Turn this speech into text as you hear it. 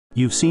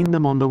You've seen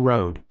them on the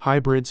road,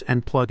 hybrids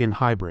and plug-in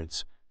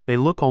hybrids. They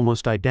look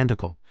almost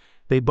identical.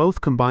 They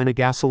both combine a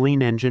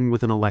gasoline engine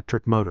with an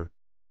electric motor.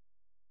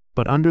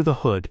 But under the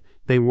hood,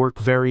 they work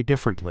very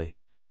differently.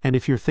 And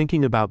if you're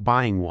thinking about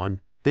buying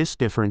one, this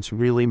difference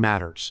really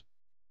matters.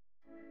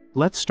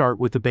 Let's start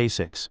with the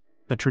basics.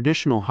 A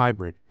traditional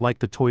hybrid, like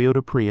the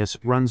Toyota Prius,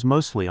 runs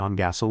mostly on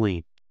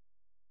gasoline.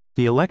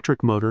 The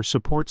electric motor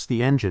supports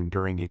the engine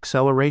during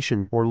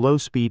acceleration or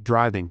low-speed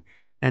driving,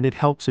 and it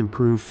helps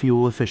improve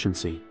fuel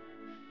efficiency.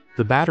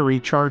 The battery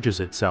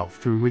charges itself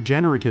through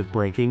regenerative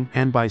braking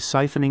and by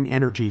siphoning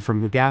energy from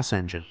the gas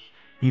engine.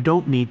 You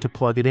don't need to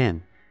plug it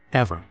in,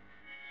 ever.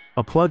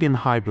 A plug-in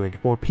hybrid,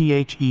 or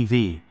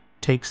PHEV,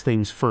 takes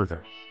things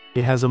further.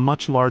 It has a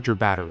much larger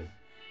battery,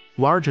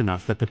 large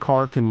enough that the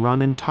car can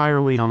run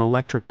entirely on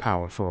electric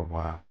power for a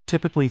while,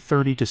 typically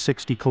 30 to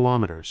 60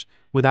 kilometers,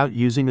 without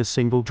using a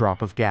single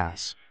drop of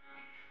gas.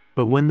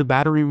 But when the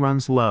battery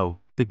runs low,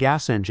 the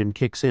gas engine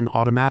kicks in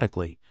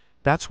automatically.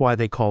 That's why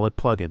they call it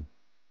plug-in.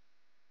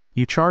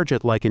 You charge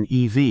it like an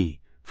EV,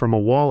 from a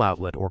wall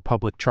outlet or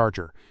public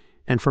charger,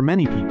 and for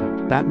many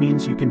people, that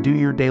means you can do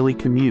your daily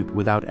commute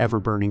without ever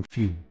burning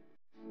fuel.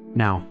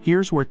 Now,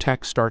 here's where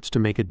tech starts to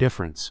make a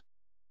difference.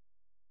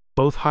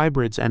 Both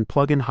hybrids and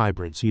plug-in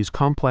hybrids use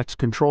complex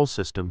control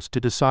systems to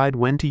decide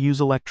when to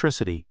use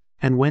electricity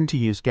and when to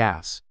use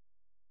gas.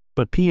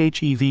 But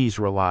PHEVs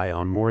rely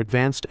on more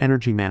advanced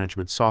energy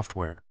management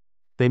software.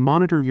 They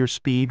monitor your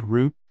speed,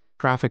 route,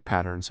 traffic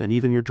patterns, and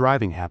even your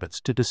driving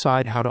habits to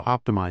decide how to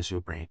optimize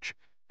your range.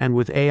 And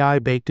with AI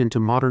baked into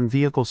modern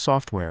vehicle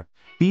software,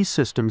 these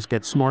systems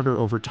get smarter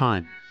over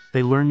time.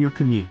 They learn your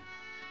commute.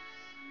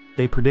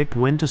 They predict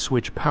when to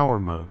switch power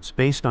modes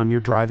based on your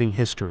driving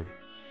history.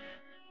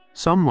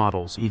 Some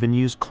models even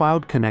use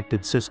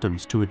cloud-connected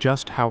systems to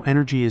adjust how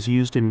energy is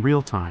used in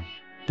real time,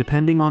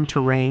 depending on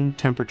terrain,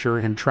 temperature,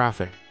 and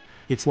traffic.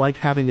 It's like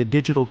having a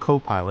digital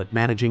co-pilot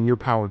managing your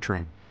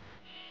powertrain.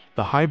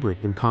 The hybrid,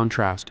 in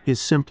contrast,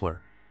 is simpler.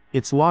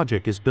 Its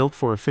logic is built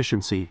for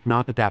efficiency,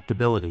 not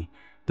adaptability.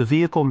 The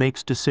vehicle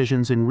makes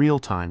decisions in real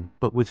time,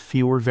 but with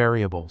fewer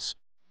variables.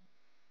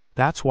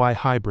 That's why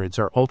hybrids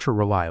are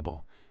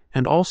ultra-reliable,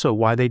 and also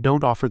why they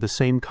don't offer the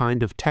same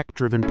kind of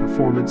tech-driven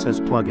performance as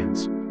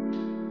plug-ins.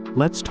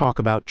 Let's talk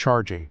about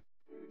charging.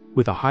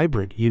 With a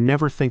hybrid, you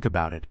never think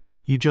about it.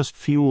 You just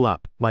fuel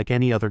up, like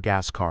any other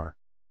gas car.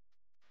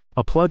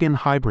 A plug-in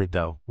hybrid,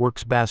 though,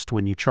 works best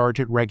when you charge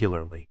it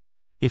regularly.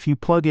 If you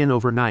plug in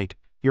overnight,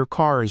 your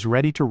car is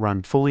ready to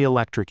run fully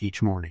electric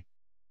each morning.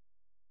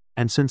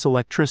 And since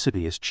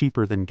electricity is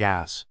cheaper than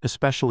gas,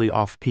 especially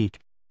off-peak,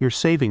 you're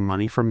saving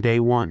money from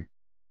day one.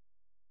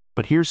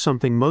 But here's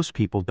something most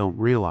people don't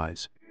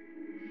realize.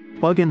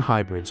 Plug-in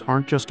hybrids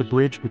aren't just a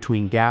bridge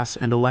between gas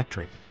and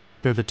electric.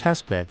 They're the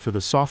testbed for the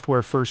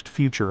software-first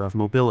future of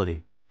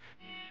mobility.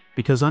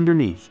 Because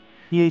underneath,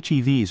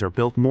 PHEVs are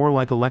built more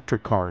like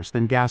electric cars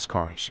than gas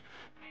cars.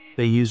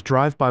 They use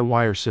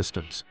drive-by-wire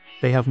systems.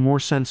 They have more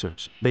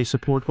sensors. They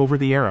support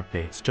over-the-air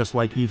updates just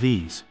like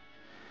EVs.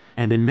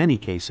 And in many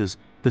cases,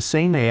 the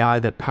same AI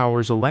that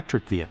powers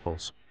electric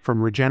vehicles,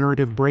 from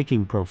regenerative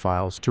braking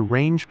profiles to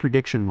range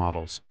prediction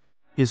models,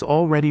 is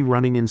already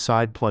running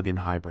inside plug-in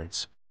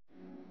hybrids.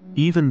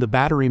 Even the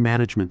battery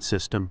management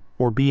system,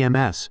 or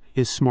BMS,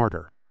 is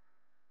smarter.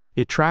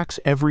 It tracks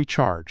every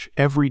charge,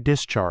 every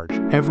discharge,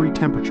 every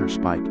temperature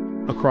spike,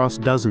 across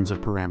dozens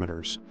of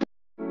parameters.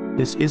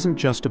 This isn't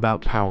just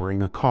about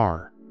powering a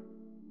car.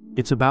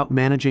 It's about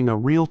managing a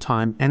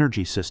real-time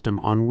energy system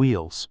on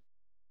wheels.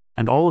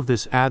 And all of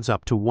this adds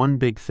up to one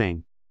big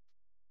thing: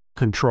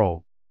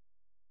 control.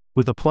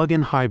 With a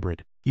plug-in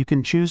hybrid, you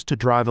can choose to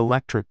drive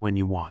electric when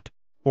you want,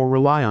 or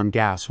rely on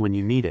gas when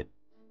you need it.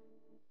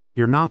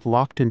 You're not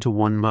locked into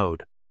one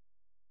mode.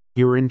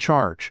 You're in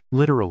charge,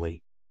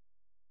 literally.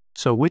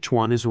 So which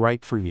one is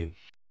right for you?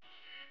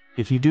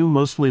 If you do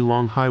mostly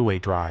long highway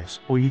drives,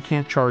 or you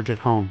can't charge at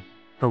home,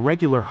 a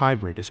regular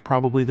hybrid is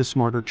probably the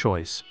smarter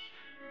choice.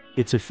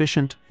 It's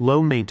efficient,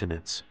 low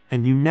maintenance,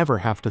 and you never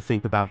have to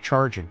think about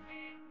charging.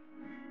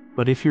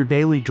 But if your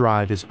daily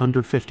drive is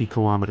under 50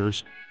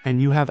 kilometers,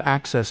 and you have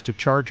access to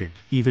charging,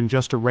 even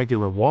just a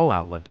regular wall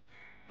outlet,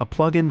 a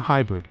plug-in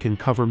hybrid can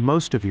cover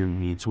most of your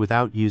needs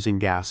without using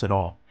gas at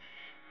all.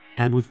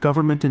 And with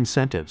government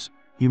incentives,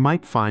 you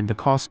might find the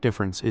cost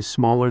difference is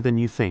smaller than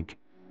you think.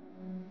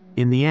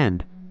 In the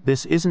end,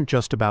 this isn't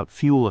just about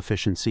fuel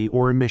efficiency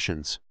or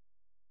emissions.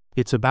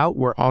 It's about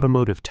where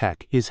automotive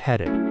tech is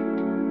headed.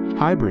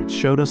 Hybrids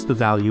showed us the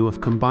value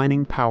of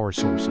combining power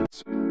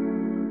sources.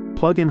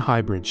 Plug-in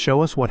hybrids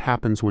show us what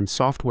happens when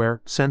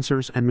software,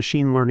 sensors, and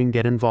machine learning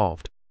get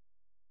involved.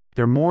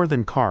 They're more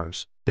than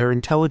cars, they're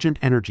intelligent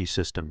energy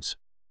systems.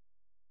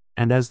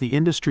 And as the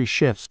industry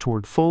shifts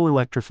toward full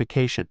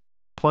electrification,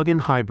 plug-in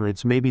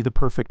hybrids may be the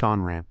perfect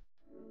on-ramp.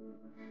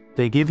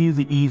 They give you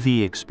the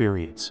EV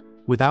experience,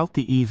 without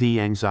the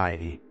EV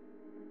anxiety.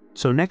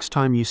 So next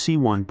time you see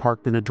one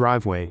parked in a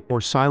driveway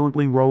or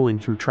silently rolling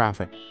through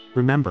traffic,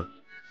 remember,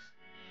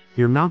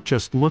 you're not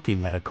just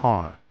looking at a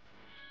car.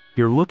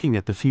 You're looking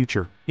at the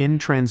future, in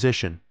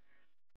transition.